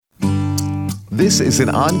This is an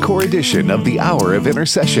encore edition of the Hour of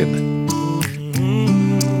Intercession.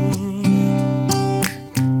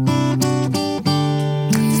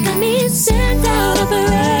 Let me send out a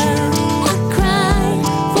prayer, a cry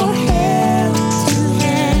for help to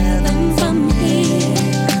heaven from here.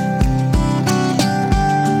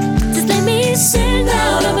 Just let me send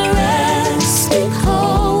out a prayer, speak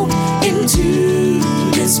hope into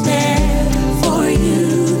despair for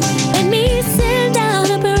you. Let me send out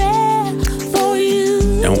a prayer for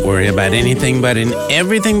you. Don't worry about anything, but in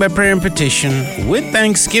everything by prayer and petition, with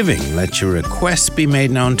thanksgiving, let your requests be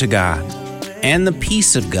made known to God. And the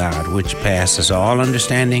peace of God, which passes all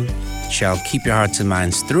understanding, shall keep your hearts and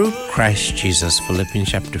minds through Christ Jesus. Philippians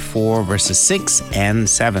chapter 4, verses 6 and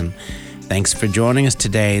 7. Thanks for joining us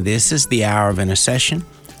today. This is the Hour of Intercession.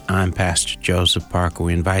 I'm Pastor Joseph Parker.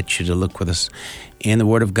 We invite you to look with us in the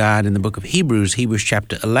Word of God in the book of Hebrews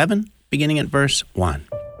chapter 11, beginning at verse 1.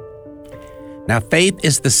 Now faith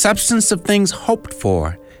is the substance of things hoped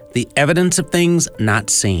for, the evidence of things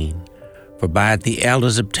not seen. For by it the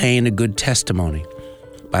elders obtained a good testimony.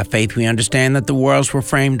 By faith we understand that the worlds were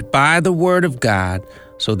framed by the word of God,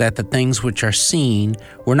 so that the things which are seen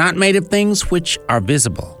were not made of things which are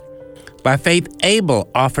visible. By faith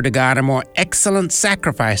Abel offered to God a more excellent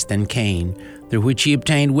sacrifice than Cain, through which he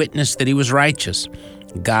obtained witness that he was righteous,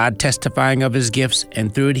 God testifying of his gifts,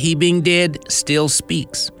 and through it he being dead still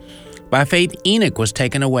speaks. By faith Enoch was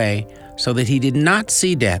taken away, so that he did not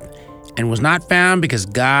see death, and was not found because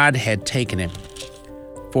God had taken him.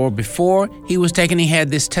 For before he was taken he had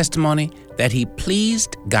this testimony, that he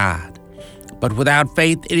pleased God. But without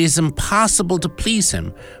faith it is impossible to please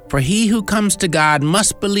him, for he who comes to God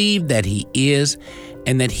must believe that he is,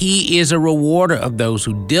 and that he is a rewarder of those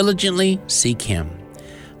who diligently seek him.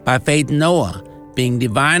 By faith Noah, being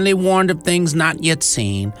divinely warned of things not yet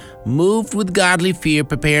seen, moved with godly fear,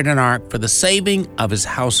 prepared an ark for the saving of his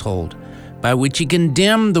household, by which he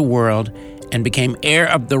condemned the world and became heir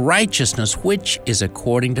of the righteousness which is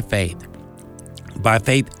according to faith. By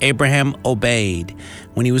faith Abraham obeyed,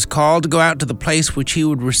 when he was called to go out to the place which he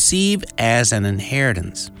would receive as an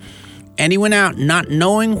inheritance. And he went out not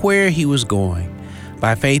knowing where he was going.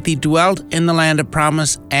 By faith he dwelt in the land of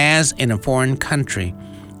promise as in a foreign country,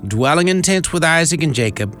 dwelling in tents with Isaac and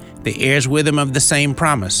Jacob, the heirs with him of the same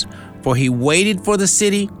promise. For he waited for the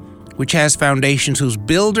city which has foundations, whose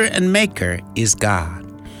builder and maker is God.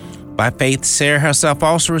 By faith Sarah herself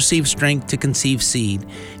also received strength to conceive seed,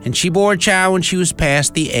 and she bore a child when she was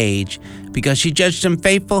past the age, because she judged him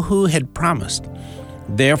faithful who had promised.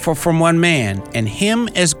 Therefore from one man, and him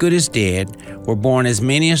as good as dead, were born as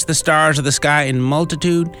many as the stars of the sky in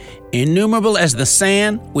multitude, innumerable as the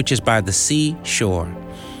sand which is by the sea shore.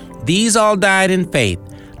 These all died in faith,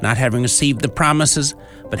 not having received the promises,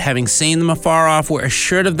 but having seen them afar off, were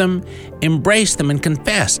assured of them, embraced them, and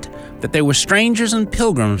confessed that they were strangers and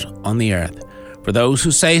pilgrims on the earth. For those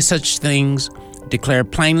who say such things declare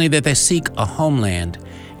plainly that they seek a homeland.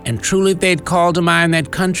 And truly if they had called to mind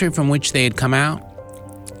that country from which they had come out,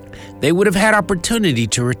 they would have had opportunity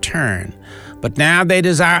to return. But now they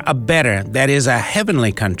desire a better, that is, a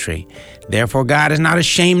heavenly country. Therefore God is not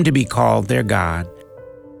ashamed to be called their God,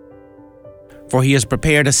 for he has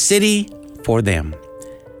prepared a city for them.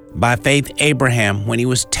 By faith Abraham, when he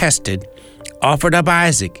was tested, offered up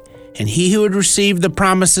Isaac, and he who had received the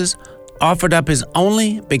promises offered up his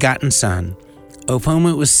only begotten son, of whom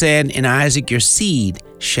it was said, in Isaac your seed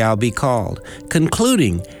shall be called,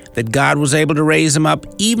 concluding that God was able to raise him up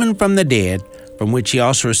even from the dead, from which he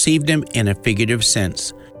also received him in a figurative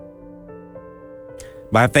sense.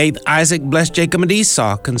 By faith Isaac blessed Jacob and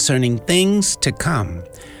Esau concerning things to come.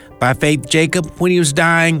 By faith Jacob, when he was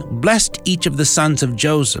dying, blessed each of the sons of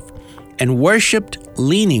Joseph, and worshipped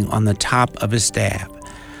leaning on the top of his staff.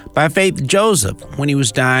 By faith Joseph, when he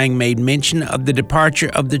was dying, made mention of the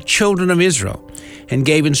departure of the children of Israel, and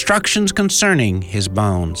gave instructions concerning his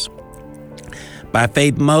bones. By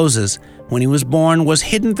faith Moses, when he was born, was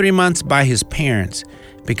hidden 3 months by his parents,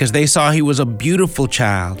 because they saw he was a beautiful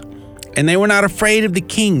child, and they were not afraid of the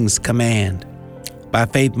king's command. By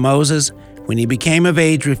faith Moses, when he became of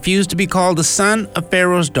age, refused to be called the son of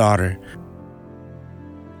Pharaoh's daughter,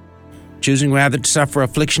 choosing rather to suffer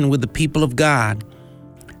affliction with the people of God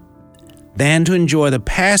than to enjoy the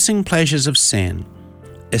passing pleasures of sin,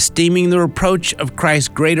 esteeming the reproach of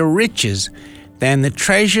Christ greater riches than the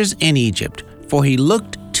treasures in Egypt, for he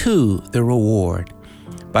looked to the reward.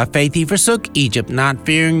 By faith he forsook Egypt, not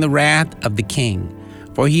fearing the wrath of the king,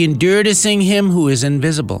 for he endured to see him who is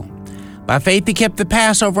invisible. By faith he kept the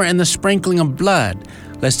Passover and the sprinkling of blood,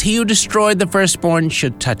 lest he who destroyed the firstborn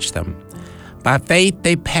should touch them. By faith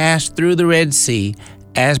they passed through the Red Sea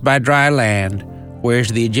as by dry land, whereas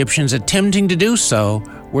the Egyptians attempting to do so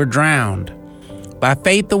were drowned. By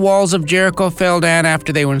faith the walls of Jericho fell down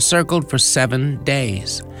after they were encircled for 7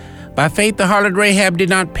 days. By faith the harlot Rahab did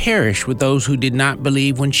not perish with those who did not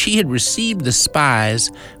believe when she had received the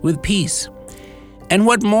spies with peace. And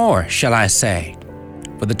what more shall I say?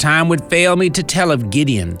 For the time would fail me to tell of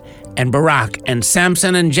Gideon and Barak and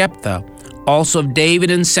Samson and Jephthah, also of David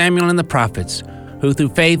and Samuel and the prophets, who through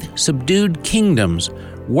faith subdued kingdoms,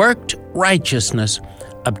 worked righteousness,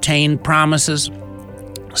 obtained promises,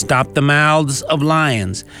 stopped the mouths of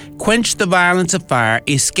lions, quenched the violence of fire,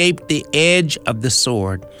 escaped the edge of the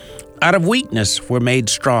sword. Out of weakness were made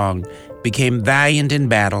strong, became valiant in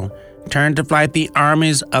battle, turned to flight the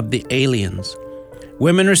armies of the aliens.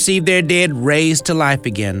 Women received their dead raised to life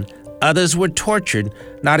again. Others were tortured,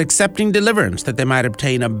 not accepting deliverance that they might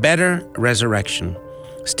obtain a better resurrection.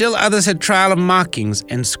 Still others had trial of mockings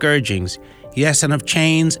and scourgings, yes, and of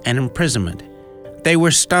chains and imprisonment. They were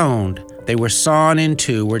stoned, they were sawn in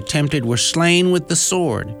two, were tempted, were slain with the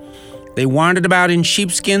sword. They wandered about in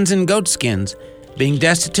sheepskins and goatskins, being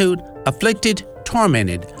destitute, afflicted,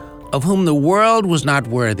 tormented, of whom the world was not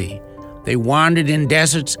worthy. They wandered in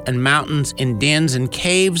deserts and mountains, in dens and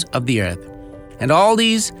caves of the earth. And all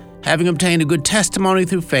these, having obtained a good testimony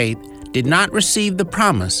through faith, did not receive the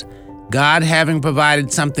promise, God having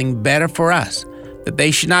provided something better for us, that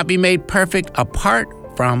they should not be made perfect apart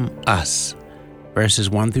from us. Verses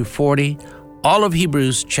 1 through 40, all of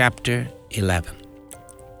Hebrews chapter 11.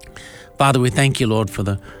 Father, we thank you, Lord, for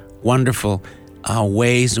the wonderful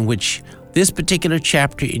ways in which this particular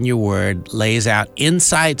chapter in your word lays out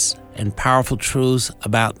insights and powerful truths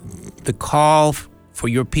about the call for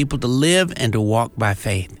your people to live and to walk by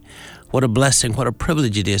faith. What a blessing, what a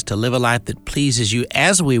privilege it is to live a life that pleases you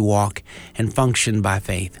as we walk and function by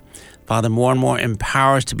faith. Father, more and more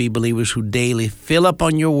empower us to be believers who daily fill up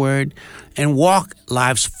on your word and walk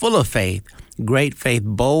lives full of faith, great faith,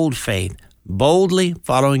 boldly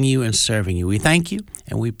following you and serving you. We thank you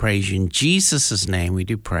and we praise you. In Jesus' name we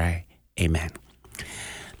do pray. Amen.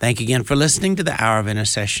 Thank you again for listening to the Hour of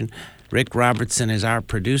Intercession. Rick Robertson is our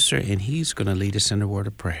producer, and he's going to lead us in a word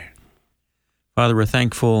of prayer. Father, we're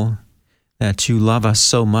thankful that you love us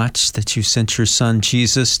so much that you sent your Son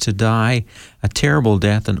Jesus to die a terrible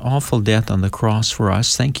death, an awful death on the cross for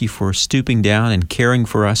us. Thank you for stooping down and caring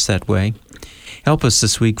for us that way. Help us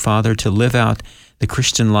this week, Father, to live out the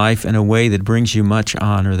Christian life in a way that brings you much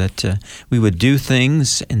honor, that we would do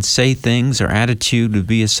things and say things, our attitude would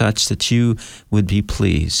be as such that you would be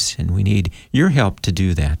pleased. And we need your help to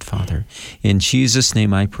do that, Father. In Jesus'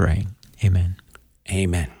 name I pray. Amen.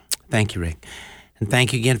 Amen. Thank you, Rick. And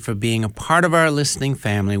thank you again for being a part of our listening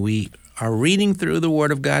family. We are reading through the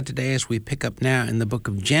Word of God today as we pick up now in the book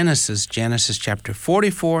of Genesis chapter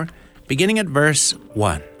 44, beginning at verse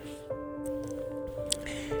 1.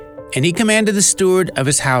 And he commanded the steward of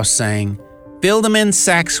his house, saying, Fill the men's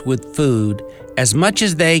sacks with food, as much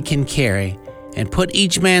as they can carry, and put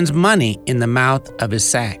each man's money in the mouth of his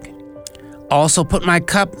sack. Also put my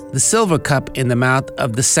cup, the silver cup, in the mouth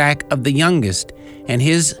of the sack of the youngest, and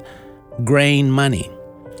his grain money.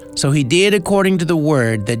 So he did according to the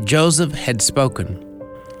word that Joseph had spoken.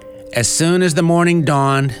 As soon as the morning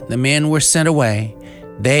dawned, the men were sent away,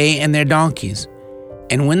 they and their donkeys.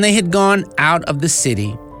 And when they had gone out of the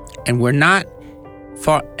city, and were not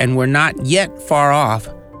yet far off,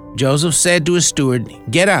 Joseph said to his steward,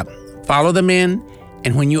 Get up, follow the men,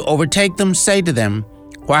 and when you overtake them, say to them,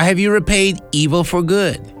 Why have you repaid evil for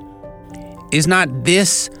good? Is not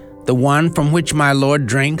this the one from which my Lord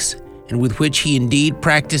drinks, and with which he indeed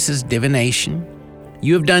practices divination?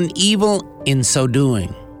 You have done evil in so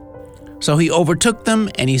doing. So he overtook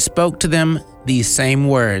them, and he spoke to them these same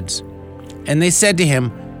words. And they said to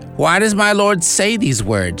him, Why does my Lord say these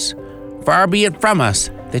words? Far be it from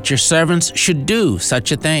us that your servants should do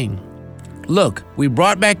such a thing. Look, we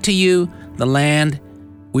brought back to you from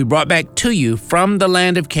the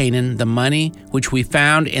land of Canaan the money which we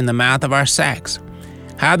found in the mouth of our sacks.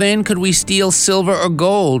 How then could we steal silver or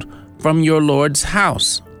gold from your Lord's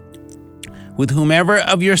house? With whomever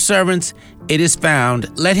of your servants it is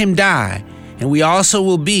found, let him die, and we also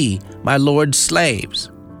will be my Lord's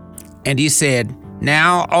slaves. And he said,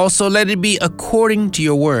 Now also let it be according to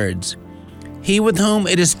your words. He with whom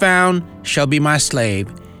it is found shall be my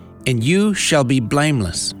slave, and you shall be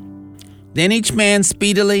blameless. Then each man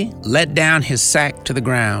speedily let down his sack to the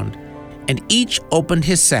ground, and each opened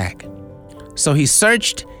his sack. So he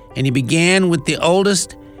searched, and he began with the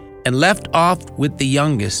oldest, and left off with the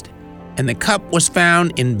youngest, and the cup was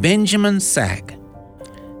found in Benjamin's sack.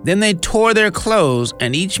 Then they tore their clothes,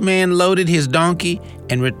 and each man loaded his donkey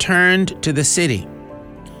and returned to the city.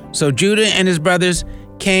 So Judah and his brothers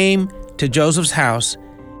came to Joseph's house,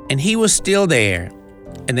 and he was still there,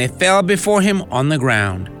 and they fell before him on the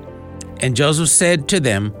ground. And Joseph said to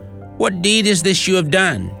them, "What deed is this you have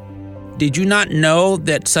done? Did you not know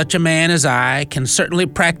that such a man as I can certainly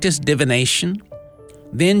practice divination?"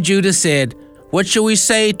 Then Judah said, "What shall we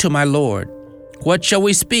say to my lord? What shall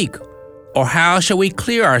we speak? Or how shall we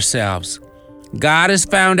clear ourselves? God has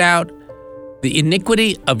found out the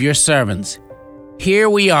iniquity of your servants. Here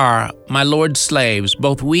we are, my lord's slaves,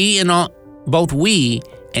 both we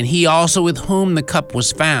and he also with whom the cup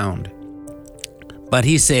was found." But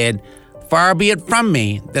he said, "Far be it from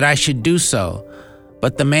me that I should do so.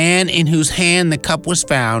 But the man in whose hand the cup was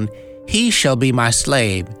found, he shall be my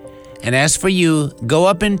slave. And as for you, go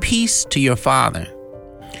up in peace to your father."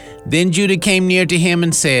 Then Judah came near to him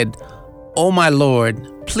and said, "O my lord,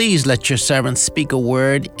 please let your servant speak a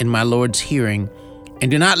word in my lord's hearing, and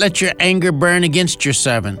do not let your anger burn against your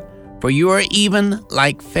servant, for you are even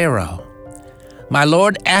like Pharaoh." My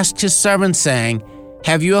lord asked his servant, saying,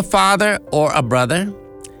 "Have you a father or a brother?"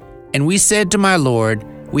 And we said to my lord,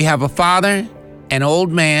 "We have a father, an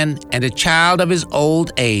old man, and a child of his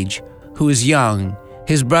old age, who is young.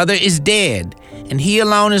 His brother is dead, and he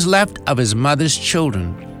alone is left of his mother's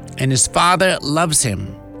children, and his father loves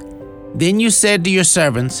him." Then you said to your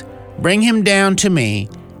servants, "Bring him down to me,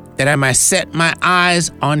 that I might set my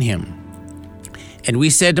eyes on him." And we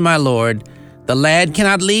said to my lord, "The lad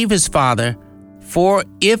cannot leave his father, for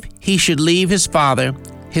if he should leave his father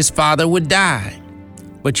would die."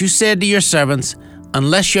 But you said to your servants,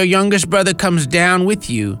 "Unless your youngest brother comes down with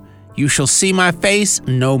you, you shall see my face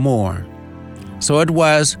no more." So it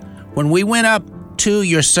was, when we went up to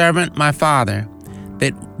your servant my father,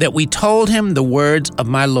 that we told him the words of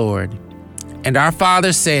my lord. And our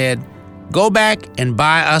father said, "Go back and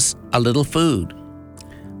buy us a little food."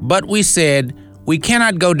 But we said, "We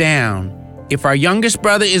cannot go down. If our youngest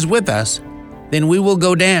brother is with us, then we will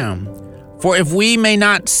go down. For we may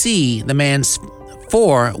not see the man's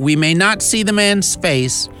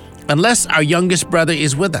face unless our youngest brother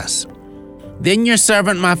is with us." Then your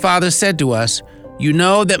servant my father said to us, "You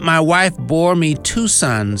know that my wife bore me 2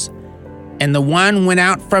 sons, and the one went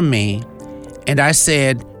out from me. And I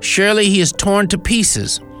said, Surely he is torn to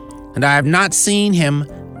pieces, and I have not seen him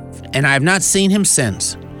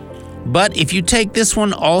since. But if you take this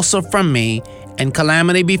one also from me, and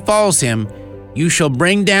calamity befalls him, you shall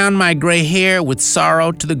bring down my gray hair with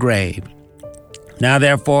sorrow to the grave. Now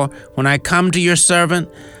therefore, when I come to your servant,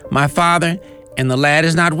 my father, and the lad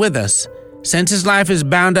is not with us, since his life is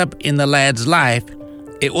bound up in the lad's life,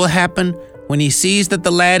 it will happen when he sees that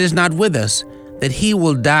the lad is not with us, that he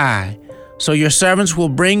will die. So your servants will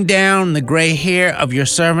bring down the gray hair of your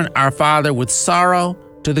servant our father with sorrow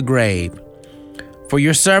to the grave. For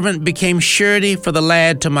your servant became surety for the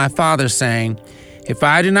lad to my father, saying, If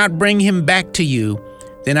I do not bring him back to you,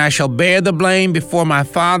 then I shall bear the blame before my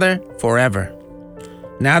father forever.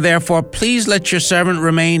 Now therefore, please let your servant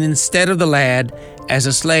remain instead of the lad as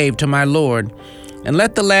a slave to my lord, and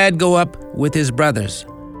let the lad go up with his brothers.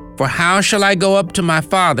 For how shall I go up to my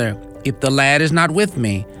father if the lad is not with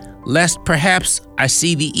me, lest perhaps I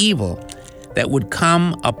see the evil that would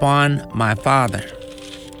come upon my father?"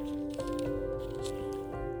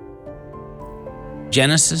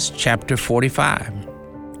 Genesis chapter 45.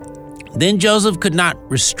 Then Joseph could not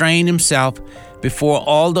restrain himself before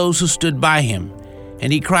all those who stood by him,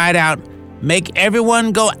 and he cried out, "Make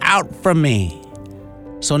everyone go out from me."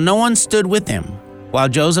 So no one stood with him, while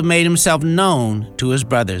Joseph made himself known to his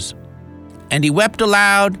brothers. And he wept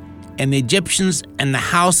aloud, and the Egyptians and the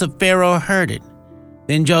house of Pharaoh heard it.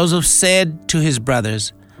 Then Joseph said to his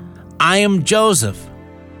brothers, "I am Joseph.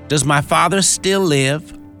 Does my father still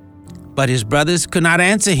live?" But his brothers could not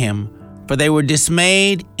answer him, for they were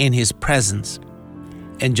dismayed in his presence.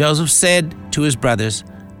 And Joseph said to his brothers,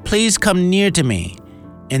 "Please come near to me."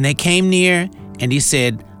 And they came near, and he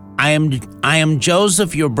said, I am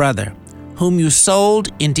Joseph your brother, whom you sold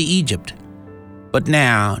into Egypt. But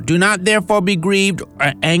now do not therefore be grieved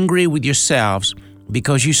or angry with yourselves,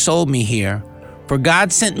 because you sold me here, for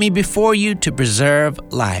God sent me before you to preserve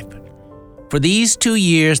life. For these 2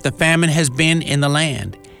 years the famine has been in the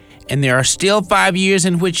land, and there are still 5 years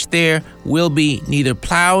in which there will be neither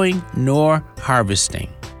plowing nor harvesting.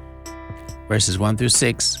 Verses 1 through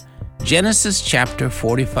 6. Genesis chapter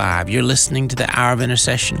 45. You're listening to the Hour of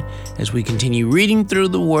Intercession as we continue reading through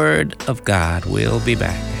the Word of God. We'll be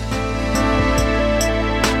back.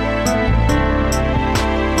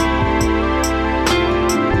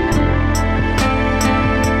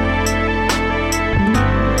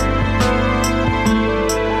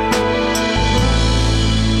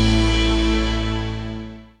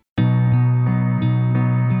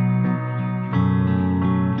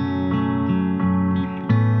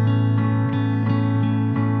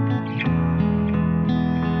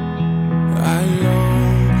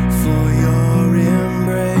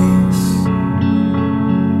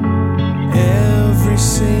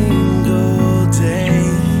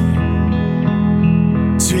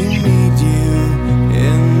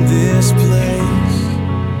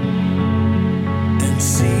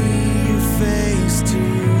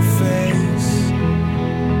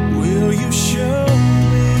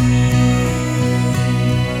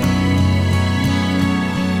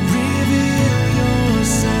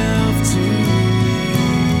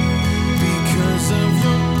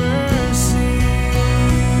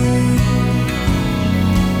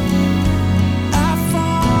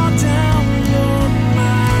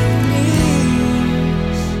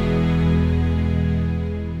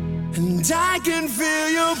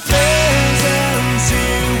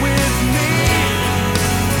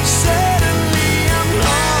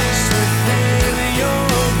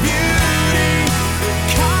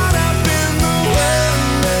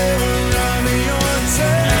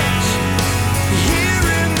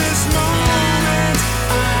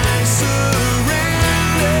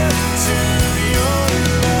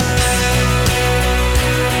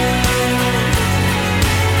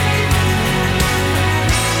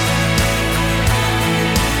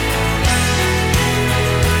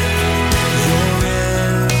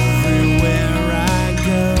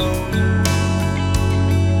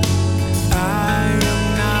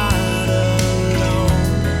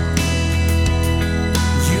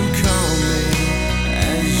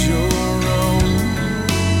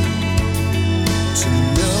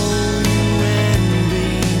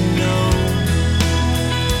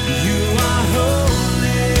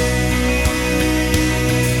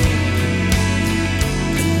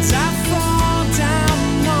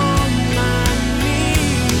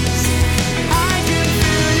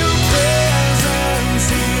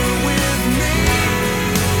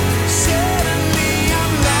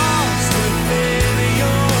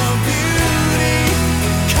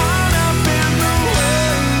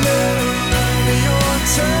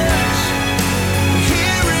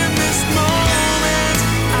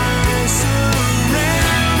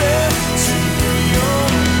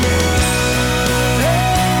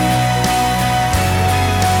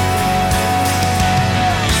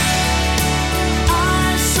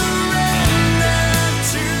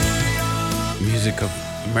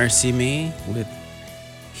 Mercy Me with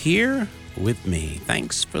Here With Me.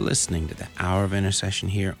 Thanks for listening to the Hour of Intercession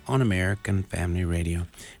here on American Family Radio.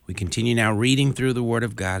 We continue now reading through the Word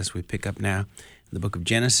of God as we pick up now in the book of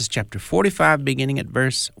Genesis chapter 45, beginning at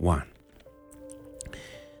verse 1.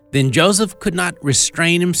 Then Joseph could not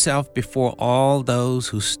restrain himself before all those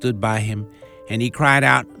who stood by him, and he cried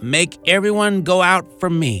out, "Make everyone go out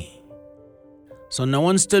from me." So no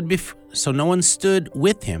one stood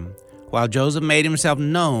with him, while Joseph made himself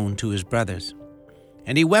known to his brothers.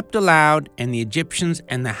 And he wept aloud, and the Egyptians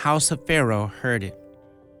and the house of Pharaoh heard it.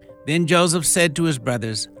 Then Joseph said to his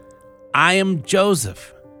brothers, "I am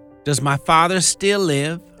Joseph. Does my father still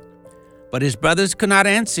live?" But his brothers could not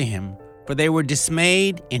answer him, for they were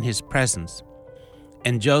dismayed in his presence.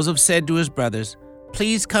 And Joseph said to his brothers,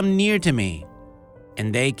 "Please come near to me."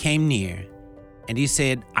 And they came near. And he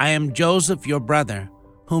said, "I am Joseph your brother,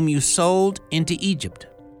 whom you sold into Egypt.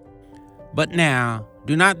 But now,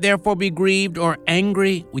 do not therefore be grieved or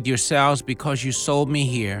angry with yourselves because you sold me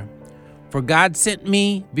here. For God sent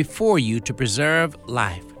me before you to preserve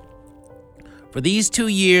life. For these 2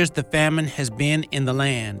 years the famine has been in the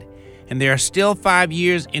land, and there are still 5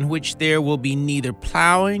 years in which there will be neither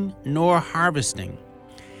plowing nor harvesting.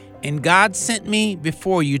 And God sent me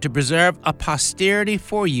before you to preserve a posterity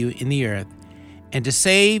for you in the earth, and to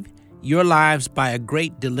save your lives by a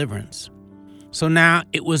great deliverance. So now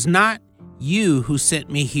it was not you who sent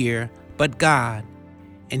me here, but God,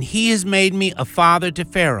 and he has made me a father to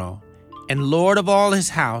Pharaoh, and lord of all his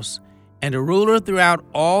house, and a ruler throughout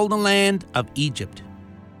all the land of Egypt.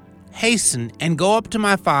 Hasten and go up to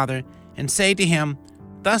my father, and say to him,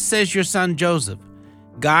 Thus says your son Joseph,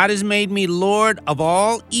 God has made me lord of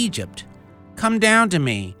all Egypt. Come down to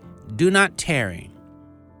me, do not tarry.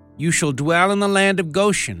 You shall dwell in the land of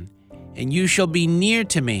Goshen, and you shall be near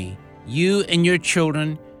to me, you and your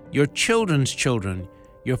children, your children's children,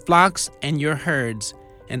 your flocks and your herds,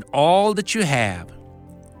 and all that you have.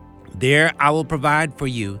 There I will provide for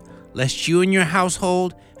you, lest you and your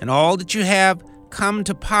household and all that you have come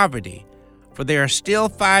to poverty, for there are still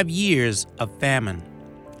 5 years of famine.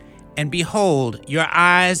 And behold, your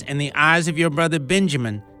eyes and the eyes of your brother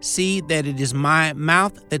Benjamin see that it is my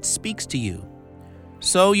mouth that speaks to you.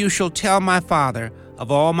 So you shall tell my father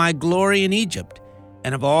of all my glory in Egypt,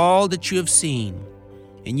 and of all that you have seen,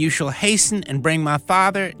 and you shall hasten and bring my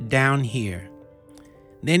father down here.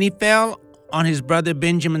 Then he fell on his brother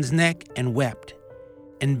Benjamin's neck and wept,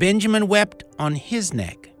 and Benjamin wept on his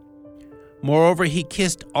neck. Moreover, he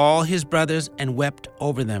kissed all his brothers and wept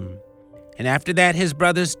over them. And after that his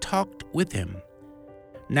brothers talked with him.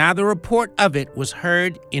 Now the report of it was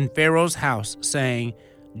heard in Pharaoh's house, saying,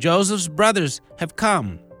 Joseph's brothers have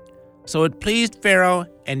come. So it pleased Pharaoh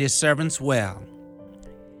and his servants well.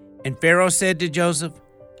 And Pharaoh said to Joseph,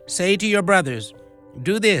 Say to your brothers,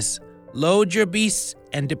 Do this, load your beasts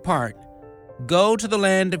and depart. Go to the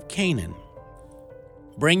land of Canaan.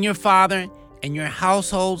 Bring your father and your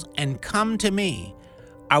households and come to me.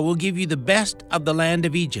 I will give you the best of the land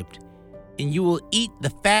of Egypt, and you will eat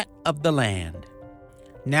the fat of the land.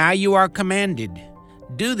 Now you are commanded,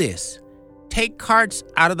 do this, take carts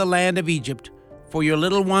out of the land of Egypt for your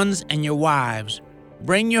little ones and your wives.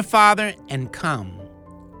 Bring your father and come.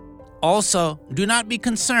 Also, do not be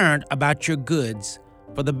concerned about your goods,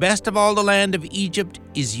 for the best of all the land of Egypt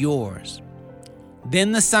is yours.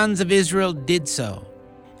 Then the sons of Israel did so,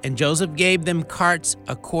 and Joseph gave them carts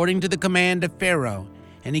according to the command of Pharaoh,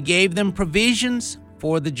 and he gave them provisions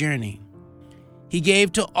for the journey. He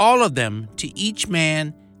gave to all of them, to each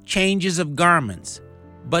man, changes of garments.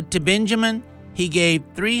 But to Benjamin he gave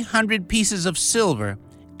 300 pieces of silver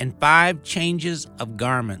and 5 changes of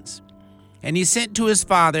garments. And he sent to his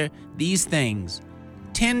father these things: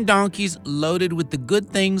 10 donkeys loaded with the good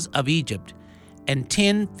things of Egypt, and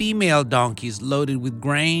 10 female donkeys loaded with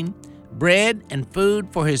grain, bread, and food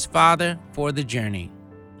for his father for the journey.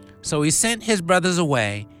 So he sent his brothers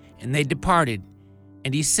away, and they departed.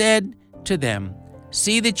 And he said to them,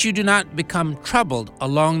 See that you do not become troubled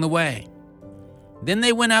along the way. Then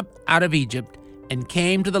they went up out of Egypt and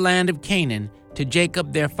came to the land of Canaan to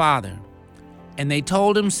Jacob their father. And they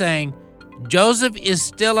told him, saying, Joseph is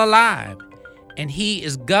still alive, and he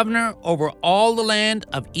is governor over all the land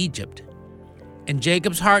of Egypt. And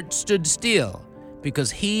Jacob's heart stood still, because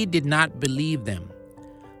he did not believe them.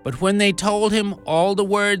 But when they told him all the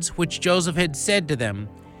words which Joseph had said to them,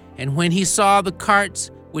 and when he saw the carts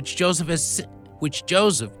which Joseph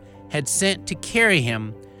had sent to carry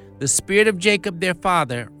him, the spirit of Jacob their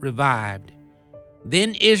father revived.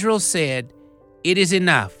 Then Israel said, It is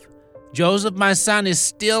enough. Joseph my son is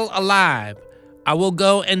still alive. I will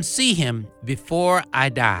go and see him before I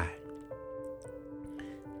die.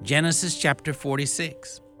 Genesis chapter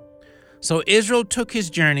 46. So Israel took his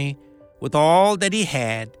journey with all that he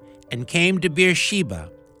had and came to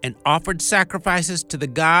Beersheba and offered sacrifices to the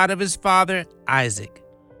God of his father Isaac.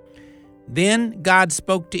 Then God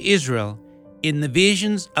spoke to Israel in the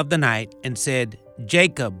visions of the night and said,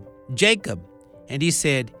 Jacob, Jacob. And he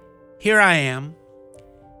said, Here I am.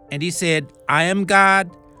 And he said, I am God,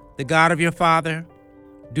 the God of your father.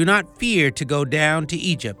 Do not fear to go down to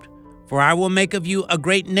Egypt, for I will make of you a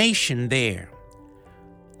great nation there.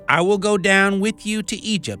 I will go down with you to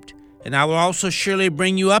Egypt, and I will also surely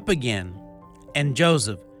bring you up again, and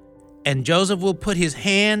Joseph will put his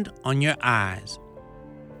hand on your eyes.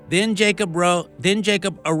 Then Jacob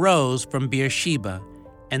arose from Beersheba,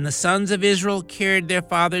 and the sons of Israel carried their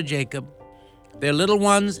father Jacob, their little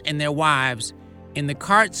ones and their wives, in the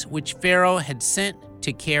carts which Pharaoh had sent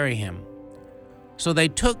to carry him. So they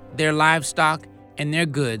took their livestock and their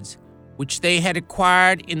goods, which they had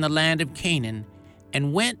acquired in the land of Canaan,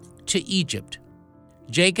 and went to Egypt,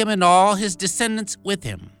 Jacob and all his descendants with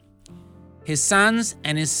him, his sons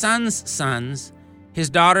and his sons' sons, his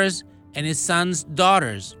daughters and his sons'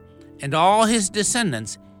 daughters, and all his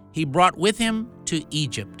descendants he brought with him to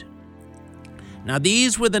Egypt. Now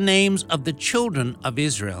these were the names of the children of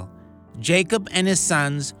Israel, Jacob and his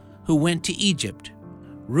sons who went to Egypt.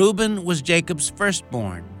 Reuben was Jacob's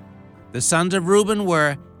firstborn. The sons of Reuben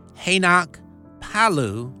were Hanok,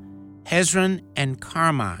 Palu, Hezron, and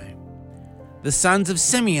Carmi. The sons of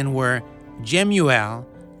Simeon were Jemuel,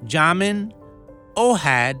 Jamin,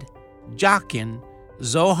 Ohad, Jachin,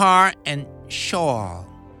 Zohar, and Shoal,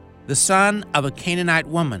 the son of a Canaanite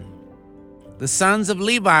woman. The sons of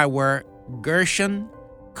Levi were Gershon,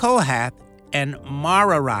 Kohath, and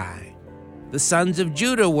Merari. The sons of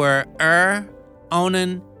Judah were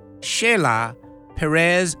Onan, Shelah,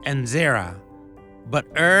 Perez, and Zerah. But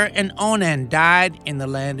and Onan died in the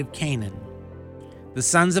land of Canaan. The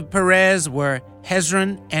sons of Perez were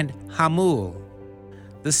Hezron and Hamul.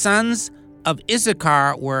 The sons of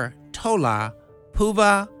Issachar were Tola,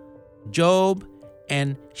 Puvah, Job,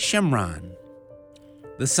 and Shimron.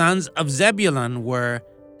 The sons of Zebulun were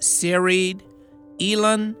Sered,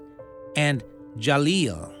 Elon, and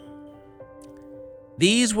Jaleel.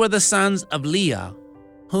 These were the sons of Leah,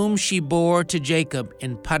 whom she bore to Jacob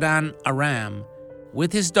in Padan Aram,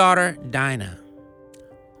 with his daughter Dinah.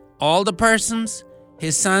 All the persons,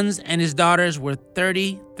 his sons and his daughters, were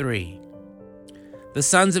 33. The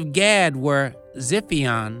sons of Gad were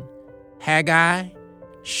Ziphion, Haggai,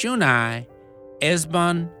 Shunai,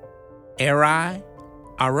 Esbon, Eri,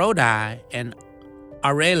 Arodai, and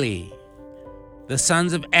Areli. The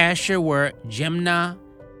sons of Asher were Jimnah,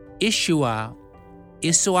 Ishua,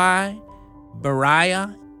 Isui,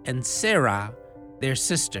 Beriah, and Sarah, their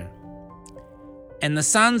sister. And the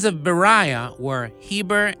sons of Beriah were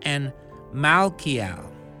Heber and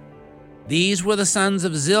Malchiel. These were the sons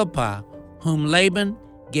of Zilpah, whom Laban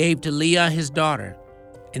gave to Leah his daughter,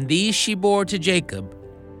 and these she bore to Jacob,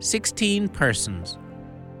 16 persons.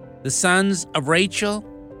 The sons of Rachel,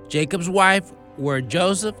 Jacob's wife, were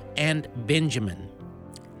Joseph and Benjamin.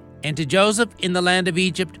 And to Joseph in the land of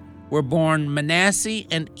Egypt were born Manasseh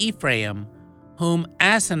and Ephraim, whom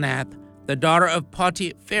Asenath, the daughter of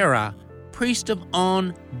Potipharah, priest of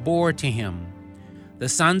On, bore to him. The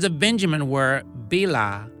sons of Benjamin were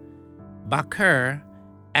Bela, Bakar,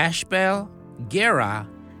 Ashbel, Gera,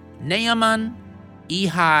 Naaman,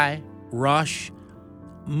 Ehi, Rosh,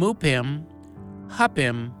 Mupim,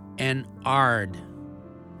 Huppim, and Ard.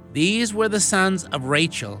 These were the sons of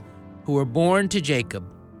Rachel, who were born to Jacob,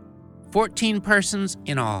 14 persons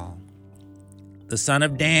in all. The son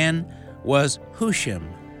of Dan was Hushim.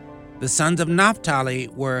 The sons of Naphtali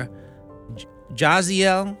were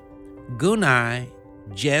Jaziel, Gunai,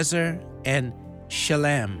 Jezer, and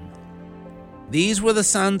Shalem. These were the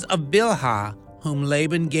sons of Bilhah, whom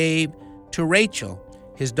Laban gave to Rachel,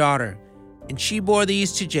 his daughter, and she bore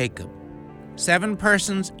these to Jacob, 7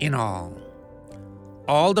 persons in all.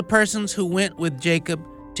 All the persons who went with Jacob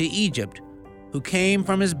to Egypt, who came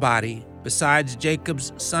from his body, besides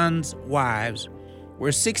Jacob's sons' wives,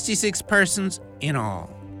 were 66 persons in all.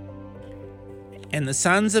 And the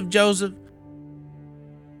sons of Joseph,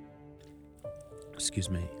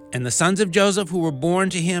 who were born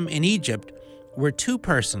to him in Egypt were 2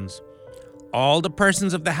 persons. All the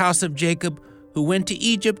persons of the house of Jacob who went to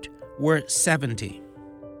Egypt were 70.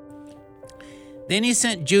 Then he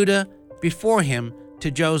sent Judah before him to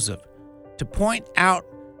Joseph, to point out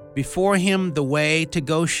before him the way to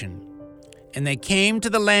Goshen. And they came to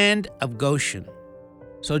the land of Goshen.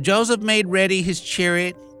 So Joseph made ready his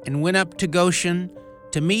chariot and went up to Goshen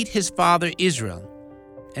to meet his father Israel.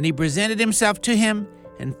 And he presented himself to him,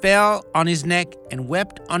 and fell on his neck and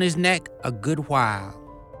wept on his neck a good while.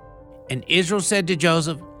 And Israel said to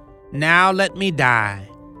Joseph, Now let me die,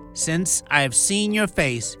 since I have seen your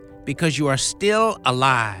face, because you are still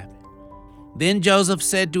alive. Then Joseph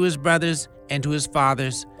said to his brothers and to his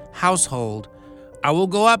father's household, I will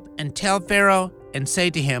go up and tell Pharaoh and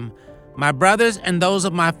say to him, My brothers and those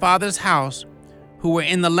of my father's house who were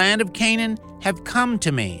in the land of Canaan have come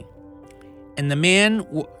to me. And the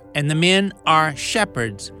men are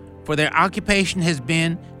shepherds, for their occupation has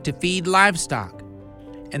been to feed livestock.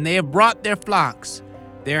 And they have brought their flocks,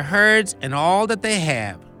 their herds, and all that they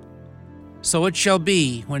have. So it shall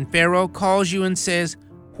be, when Pharaoh calls you and says,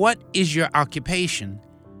 What is your occupation?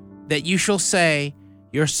 That you shall say,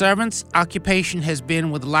 Your servant's occupation has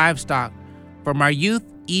been with livestock from our youth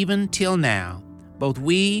even till now, both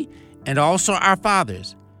we and also our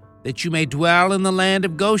fathers, that you may dwell in the land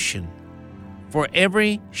of Goshen. For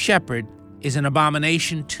every shepherd is an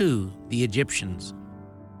abomination to the Egyptians.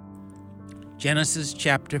 Genesis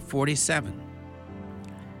chapter 47.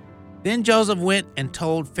 Then Joseph went and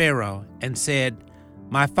told Pharaoh and said,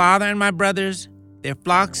 My father and my brothers, their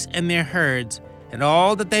flocks and their herds, and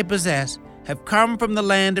all that they possess, have come from the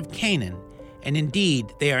land of Canaan, and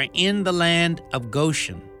indeed they are in the land of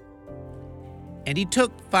Goshen. And he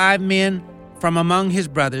took 5 men from among his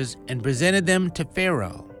brothers and presented them to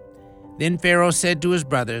Pharaoh. Then Pharaoh said to his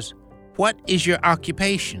brothers, What is your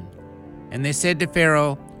occupation? And they said to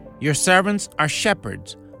Pharaoh, Your servants are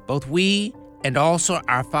shepherds, both we and also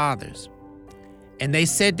our fathers. And they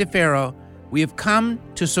said to Pharaoh, We have come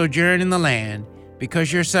to sojourn in the land,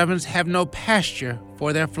 because your servants have no pasture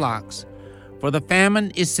for their flocks, for the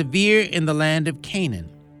famine is severe in the land of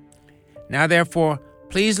Canaan. Now therefore,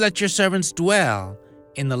 please let your servants dwell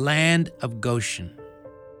in the land of Goshen.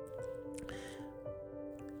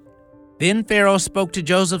 Then Pharaoh spoke to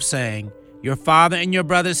Joseph, saying, Your father and your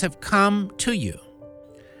brothers have come to you.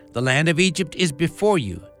 The land of Egypt is before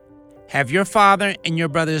you. Have your father and your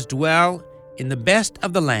brothers dwell in the best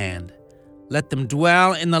of the land. Let them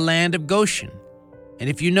dwell in the land of Goshen. And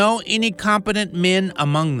if you know any competent men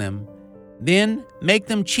among them, then make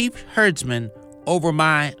them chief herdsmen over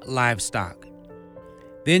my livestock.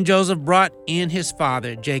 Then Joseph brought in his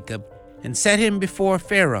father Jacob and set him before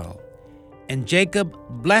Pharaoh. And Jacob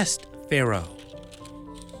blessed Pharaoh.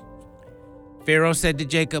 Pharaoh said to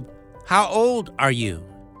Jacob, How old are you?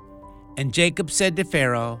 And Jacob said to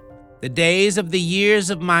Pharaoh, The days of the years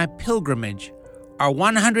of my pilgrimage are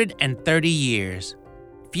 130 years.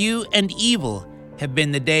 Few and evil have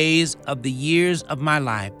been the days of the years of my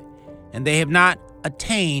life, and they have not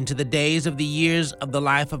attained to the days of the years of the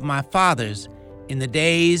life of my fathers in the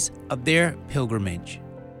days of their pilgrimage.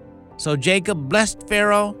 So Jacob blessed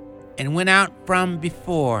Pharaoh and went out from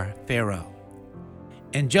before Pharaoh.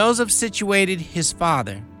 And Joseph situated his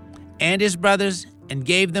father and his brothers and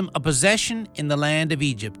gave them a possession in the land of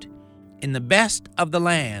Egypt, in the best of the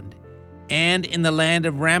land, and in the land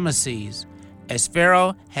of Ramesses, as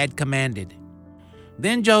Pharaoh had commanded.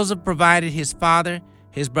 Then Joseph provided his father,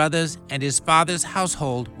 his brothers, and his father's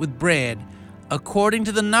household with bread, according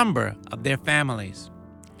to the number of their families.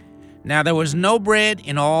 Now there was no bread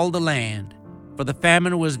in all the land, for the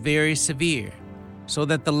famine was very severe, so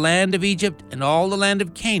that the land of Egypt and all the land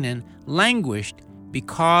of Canaan languished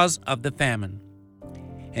because of the famine.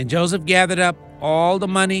 And Joseph gathered up all the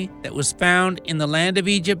money that was found in the land of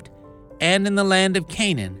Egypt and in the land of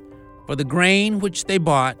Canaan for the grain which they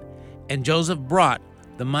bought, and Joseph brought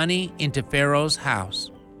the money into Pharaoh's house.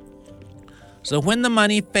 So when the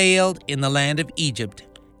money failed in the land of Egypt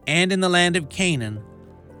and in the land of Canaan,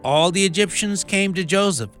 all the Egyptians came to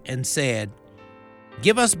Joseph and said,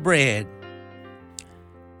 Give us bread.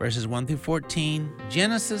 Verses 1 through 14,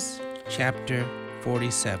 Genesis chapter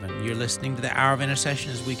 47. You're listening to the Hour of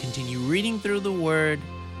Intercession as we continue reading through the Word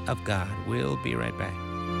of God. We'll be right back.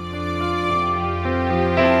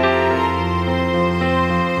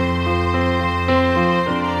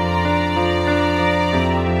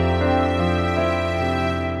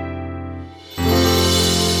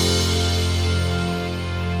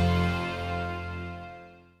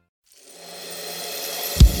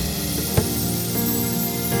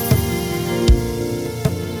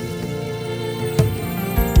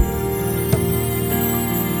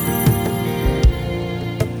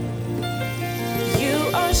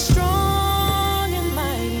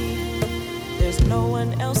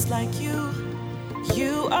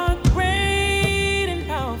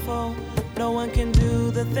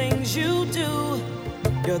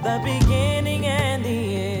 You're the beginning and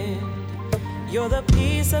the end. You're the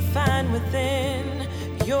peace I find within.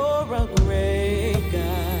 You're a great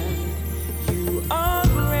God. You are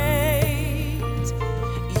great.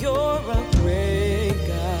 You're a great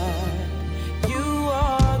God. You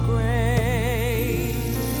are great.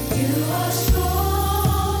 You are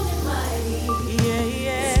strong and mighty. Yeah,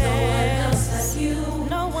 yeah. There's no one else like you.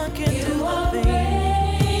 No one can do You the are things.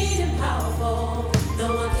 great and powerful. No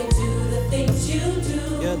one can do the things you do.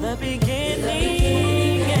 You're the beginning.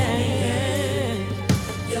 beginning Yeah, and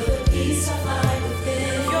yeah. You're the peace I find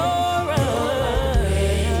within. You're a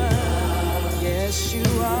yes, you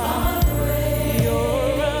are.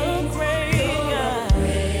 You're a great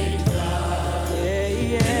God. Yeah,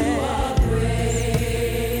 yeah.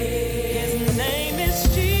 His name is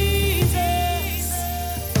Jesus.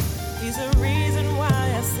 He's the reason why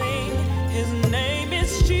I sing. His name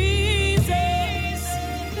is Jesus.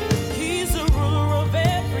 He's the ruler of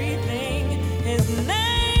everything. His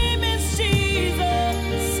name is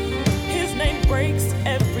Jesus. His name breaks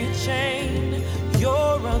every chain.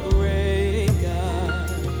 You're a great God.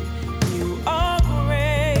 You are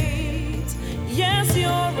great. Yes, you're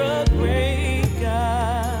a great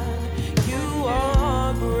God. You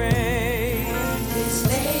are great. His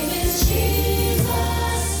name is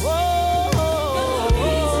Jesus. Whoa, You're the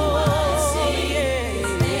reason why I sing.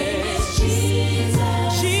 His name is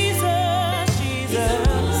Jesus. Jesus, He's the Jesus.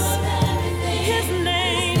 ruler of everything. His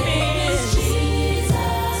name is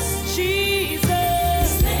Jesus. Jesus.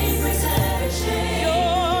 His name breaks every chain.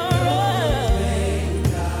 You're a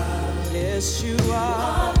yes, you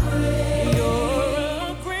are.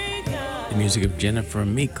 You're a great God. The music of Jennifer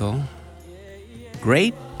Meikle.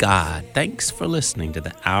 Great God. Thanks for listening to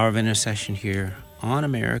the Hour of Intercession here on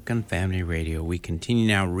American Family Radio. We continue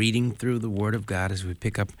now reading through the Word of God as we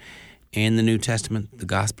pick up in the New Testament, the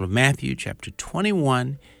Gospel of Matthew, chapter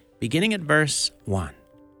 21, beginning at verse 1.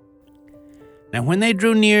 Now when they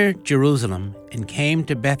drew near Jerusalem and came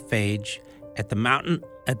to Bethphage at the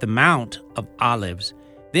Mount of Olives,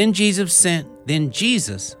 then Jesus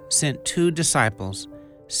sent 2 disciples,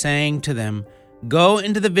 saying to them, "Go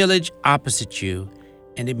into the village opposite you,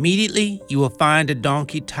 and immediately you will find a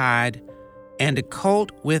donkey tied and a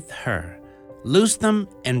colt with her. Loose them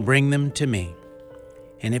and bring them to me.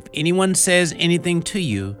 And if anyone says anything to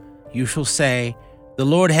you, you shall say, 'The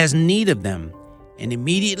Lord has need of them,' and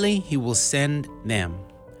immediately he will send them."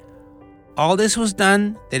 All this was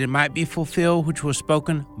done that it might be fulfilled which was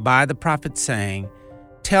spoken by the prophet, saying,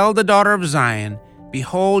 "Tell the daughter of Zion,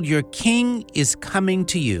 behold, your king is coming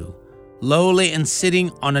to you, lowly and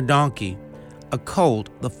sitting on a donkey, a colt,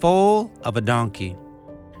 the foal of a donkey."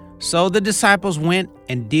 So the disciples went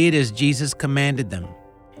and did as Jesus commanded them.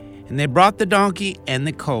 And they brought the donkey and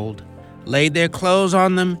the colt, laid their clothes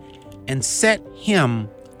on them, and set him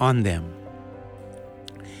on them.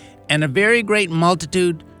 And a very great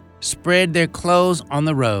multitude spread their clothes on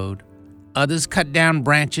the road. Others cut down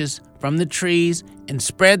branches from the trees and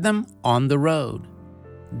spread them on the road.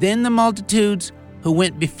 Then the multitudes who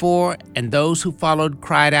went before and those who followed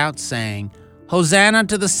cried out, saying, "Hosanna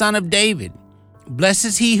to the Son of David! Blessed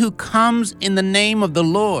is he who comes in the name of the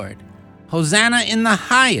Lord! Hosanna in the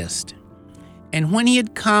highest!" And when he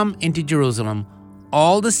had come into Jerusalem,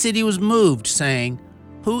 all the city was moved, saying,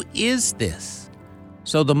 "Who is this?"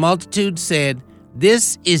 So the multitude said,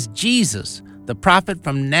 "This is Jesus, the prophet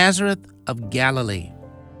from Nazareth of Galilee."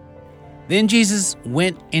 Then Jesus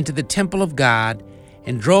went into the temple of God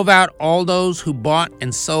and drove out all those who bought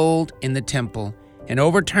and sold in the temple, and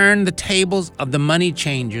overturned the tables of the money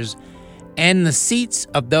changers and the seats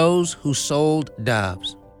of those who sold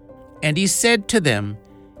doves. And he said to them,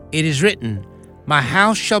 "It is written, 'My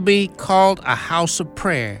house shall be called a house of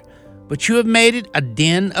prayer,' but you have made it a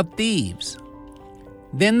den of thieves."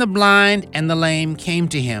 Then the blind and the lame came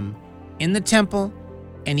to him in the temple,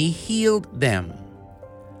 and he healed them.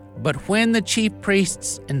 But when the chief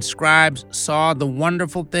priests and scribes saw the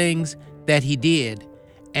wonderful things that he did,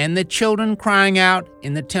 and the children crying out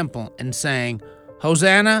in the temple and saying,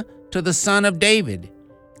 "Hosanna to the Son of David,"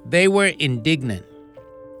 they were indignant,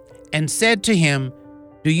 and said to him,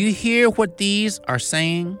 "Do you hear what these are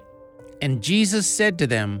saying?" And Jesus said to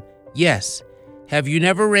them, "Yes. Have you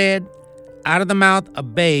never read, 'Out of the mouth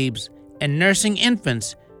of babes and nursing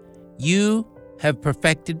infants you have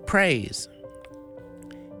perfected praise'?"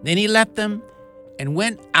 Then he left them and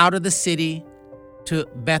went out of the city to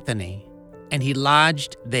Bethany, and he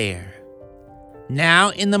lodged there. Now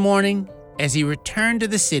in the morning, as he returned to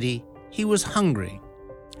the city, he was hungry.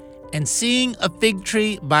 And seeing a fig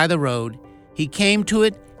tree by the road, he came to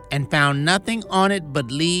it and found nothing on it but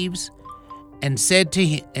leaves, and said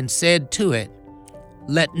to it,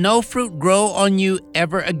 "Let no fruit grow on you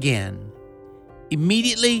ever again."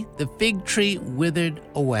 Immediately the fig tree withered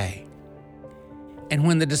away. And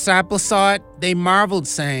when the disciples saw it, they marveled,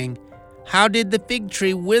 saying, how did the fig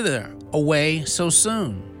tree wither away so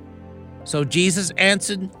soon? So Jesus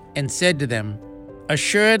answered and said to them,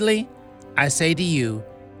 Assuredly, I say to you,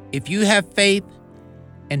 if you have faith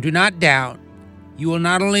and do not doubt, you will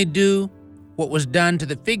not only do what was done to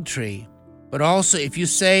the fig tree, but also if you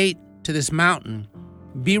say to this mountain,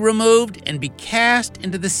 Be removed and be cast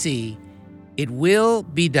into the sea, it will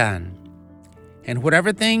be done. And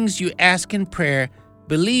whatever things you ask in prayer,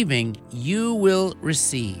 believing, you will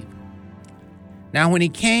receive. Now when he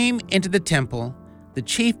came into the temple, the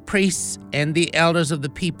chief priests and the elders of the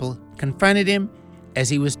people confronted him as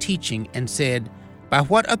he was teaching and said, By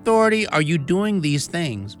what authority are you doing these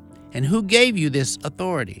things? And who gave you this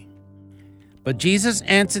authority? But Jesus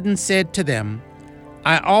answered and said to them,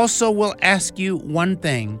 I also will ask you one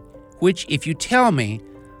thing, which if you tell me,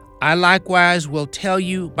 I likewise will tell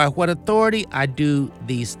you by what authority I do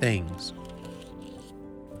these things.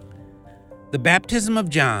 The baptism of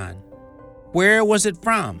John, where was it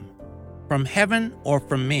from? From heaven or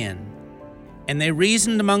from men? And they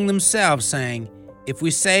reasoned among themselves, saying, If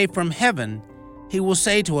we say from heaven, he will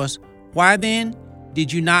say to us, Why then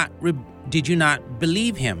did you not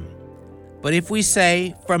believe him? But if we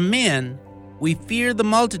say from men, we fear the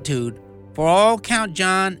multitude, for all count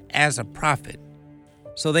John as a prophet.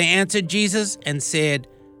 So they answered Jesus and said,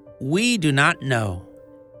 We do not know.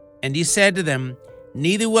 And he said to them,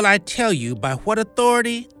 Neither will I tell you by what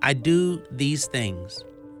authority I do these things.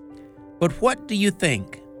 But what do you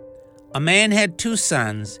think? A man had 2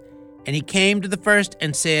 sons, and he came to the first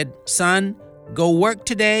and said, Son, go work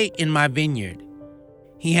today in my vineyard.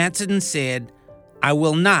 He answered and said, I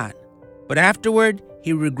will not. But afterward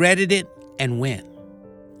he regretted it and went.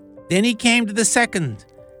 Then he came to the second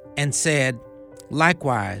and said,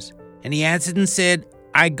 Likewise. And he answered and said,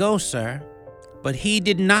 I go, sir. But he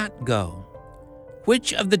did not go.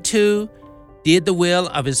 Which of the 2 did the will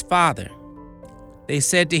of his father? They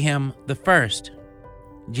said to him, The first.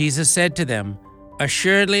 Jesus said to them,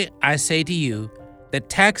 Assuredly I say to you, that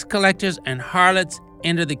tax collectors and harlots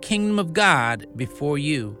enter the kingdom of God before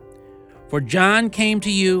you. For John came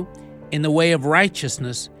to you in the way of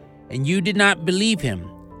righteousness, and you did not believe him.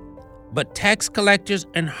 But tax collectors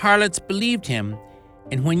and harlots believed him,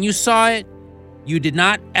 and when you saw it, you did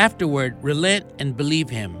not afterward relent and believe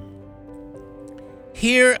him.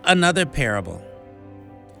 Hear another parable.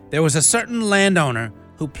 There was a certain landowner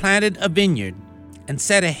who planted a vineyard and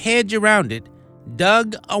set a hedge around it,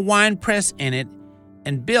 dug a winepress in it,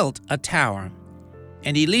 and built a tower.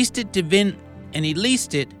 And he leased it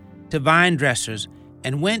to vine dressers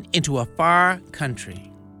and went into a far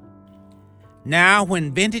country. Now,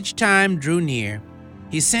 when vintage time drew near,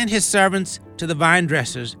 he sent his servants to the vine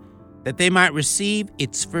dressers that they might receive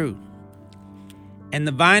its fruit. And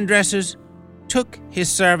the vine dressers took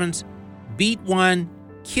his servants, beat one,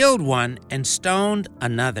 killed one, and stoned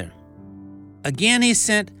another. Again he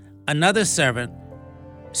sent other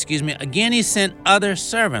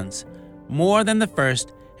servants, more than the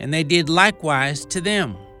first, and they did likewise to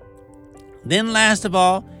them. Then last of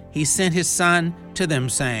all, he sent his son to them,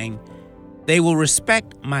 saying, They will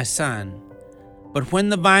respect my son. But when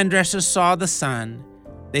the vine dressers saw the son,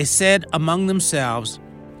 they said among themselves,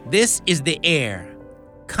 This is the heir.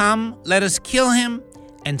 Come, let us kill him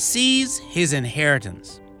and seize his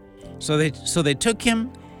inheritance. So they took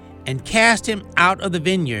him and cast him out of the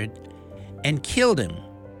vineyard and killed him.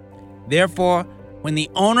 Therefore, when the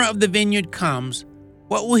owner of the vineyard comes,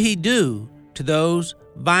 what will he do to those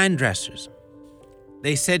vine dressers?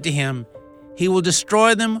 They said to him, He will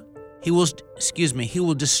destroy them. He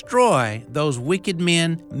will destroy those wicked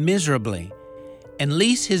men miserably, and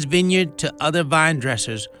lease his vineyard to other vine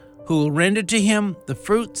dressers, who will render to him the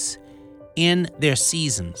fruits in their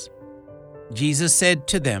seasons. Jesus said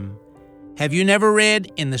to them, Have you never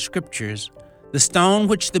read in the Scriptures, the stone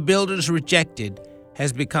which the builders rejected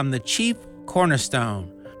has become the chief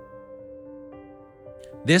cornerstone?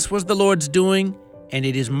 This was the Lord's doing, and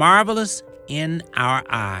it is marvelous in our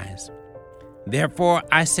eyes. Therefore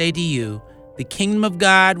I say to you, the kingdom of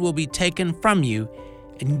God will be taken from you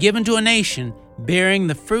and given to a nation bearing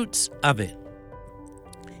the fruits of it.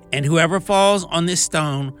 And whoever falls on this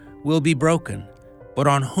stone will be broken, but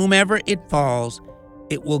on whomever it falls,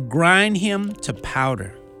 it will grind him to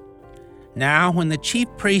powder. Now when the chief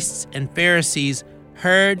priests and Pharisees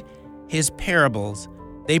heard his parables,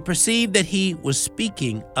 they perceived that he was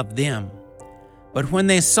speaking of them. But when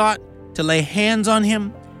they sought to lay hands on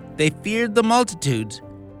him, they feared the multitudes,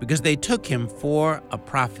 because they took him for a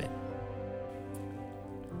prophet.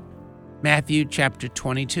 Matthew chapter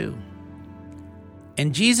 22.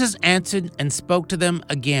 And Jesus answered and spoke to them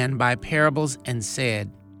again by parables and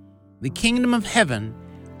said, The kingdom of heaven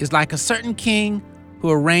is like a certain king who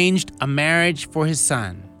arranged a marriage for his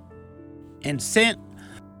son and sent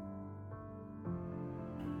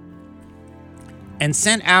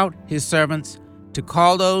out his servants to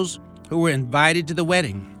call those who were invited to the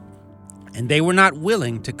wedding, and they were not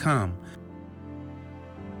willing to come.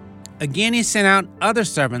 Again he sent out other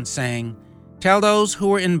servants, saying, "Tell those who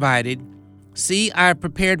were invited, see, I have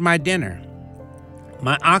prepared my dinner.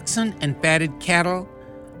 My oxen and fatted cattle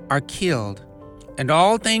are killed, and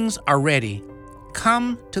all things are ready.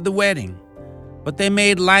 Come to the wedding." But they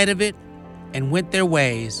made light of it and went their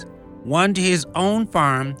ways, one to his own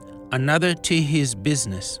farm, another to his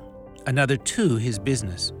business. And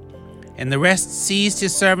the rest seized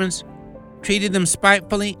his servants, treated them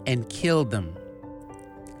spitefully, and killed them.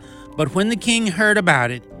 But when the king heard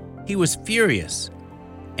about it, he was furious,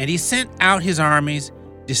 and he sent out his armies,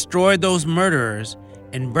 destroyed those murderers,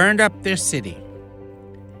 and burned up their city.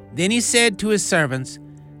 Then he said to his servants,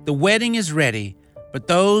 "The wedding is ready, but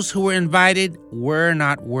those who were invited were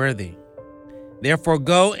not worthy. Therefore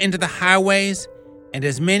go into the highways, and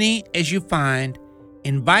as many as you find,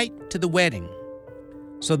 invite to the wedding."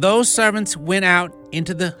 So those servants went out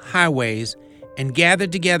into the highways and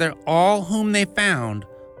gathered together all whom they found,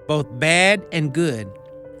 both bad and good,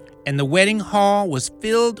 and the wedding hall was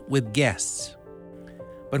filled with guests.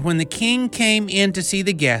 But when the king came in to see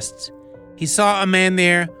the guests, he saw a man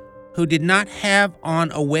there who did not have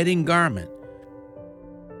on a wedding garment.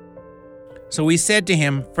 So he said to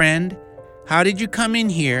him, "Friend, how did you come in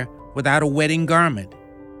here without a wedding garment?"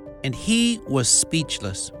 And he was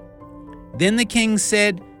speechless. Then the king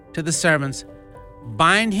said to the servants,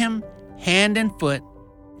 "Bind him hand and foot,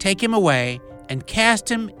 take him away, and cast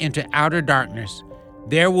him into outer darkness.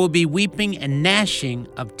 There will be weeping and gnashing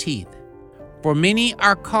of teeth. For many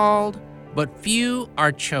are called, but few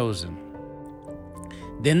are chosen."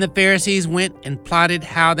 Then the Pharisees went and plotted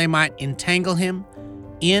how they might entangle him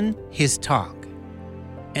in his talk.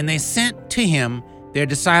 And they sent to him their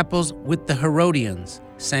disciples with the Herodians,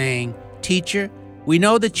 saying, "Teacher, we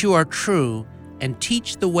know that you are true and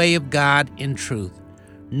teach the way of God in truth,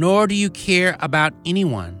 nor do you care about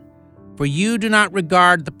anyone, for you do not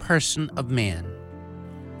regard the person of men.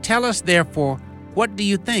 Tell us, therefore, what do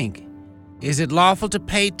you think? Is it lawful to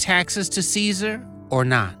pay taxes to Caesar or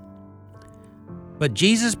not?" But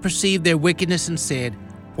Jesus perceived their wickedness and said,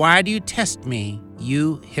 "Why do you test me,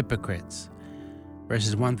 you hypocrites?"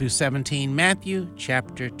 Verses 1 through 17, Matthew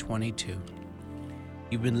chapter 22.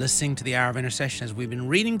 You've been listening to the Hour of Intercession as we've been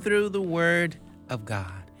reading through the Word of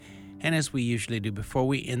God. And as we usually do before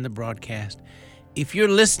we end the broadcast, if you're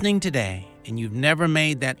listening today and you've never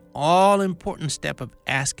made that all-important step of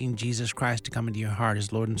asking Jesus Christ to come into your heart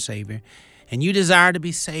as Lord and Savior, and you desire to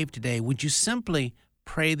be saved today, would you simply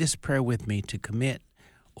pray this prayer with me to commit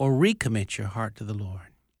or recommit your heart to the Lord?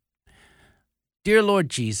 Dear Lord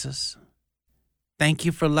Jesus, thank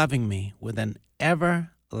you for loving me with an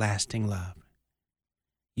everlasting love.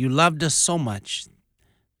 You loved us so much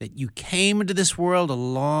that you came into this world a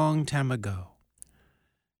long time ago.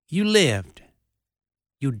 You lived.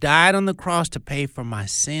 You died on the cross to pay for my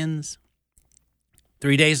sins.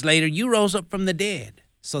 3 days later, you rose up from the dead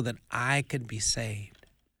so that I could be saved.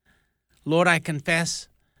 Lord, I confess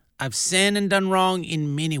I've sinned and done wrong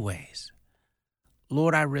in many ways.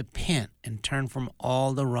 Lord, I repent and turn from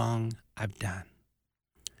all the wrong I've done.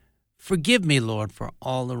 Forgive me, Lord, for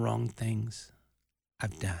all the wrong things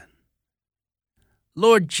I've done.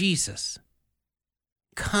 Lord Jesus,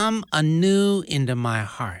 come anew into my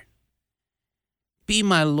heart. Be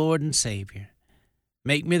my Lord and Savior.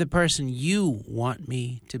 Make me the person you want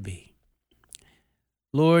me to be.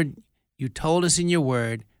 Lord, you told us in your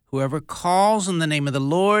word, whoever calls on the name of the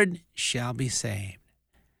Lord shall be saved.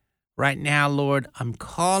 Right now, Lord, I'm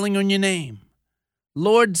calling on your name.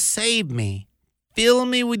 Lord, save me. Fill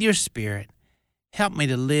me with your Spirit. Help me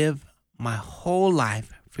to live my whole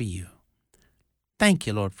life for you. Thank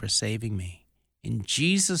you, Lord, for saving me. In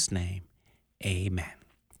Jesus' name, amen.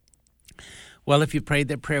 Well, if you prayed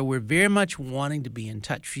that prayer, we're very much wanting to be in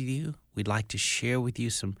touch with you. We'd like to share with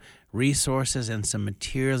you some resources and some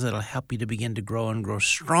materials that'll help you to begin to grow and grow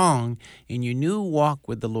strong in your new walk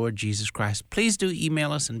with the Lord Jesus Christ. Please do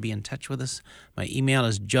email us and be in touch with us. My email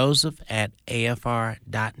is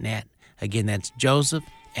joseph@afr.net. Again, that's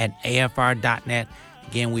joseph@afr.net.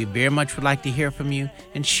 Again, we very much would like to hear from you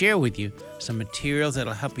and share with you some materials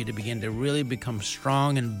that'll help you to begin to really become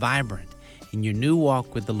strong and vibrant in your new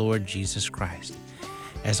walk with the Lord Jesus Christ.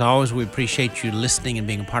 As always, we appreciate you listening and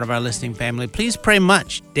being a part of our listening family. Please pray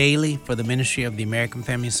much daily for the ministry of the American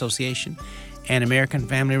Family Association and American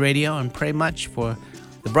Family Radio, and pray much for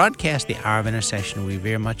the broadcast, The Hour of Intercession. We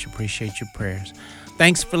very much appreciate your prayers.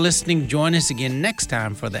 Thanks for listening. Join us again next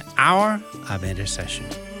time for the Hour of Intercession.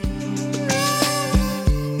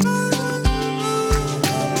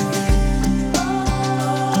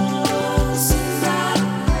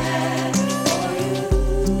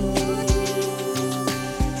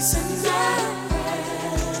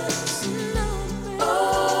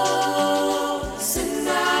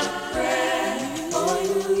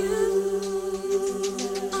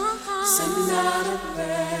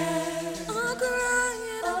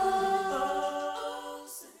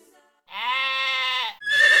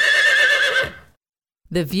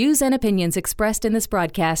 The views and opinions expressed in this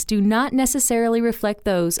broadcast do not necessarily reflect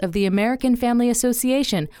those of the American Family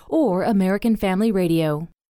Association or American Family Radio.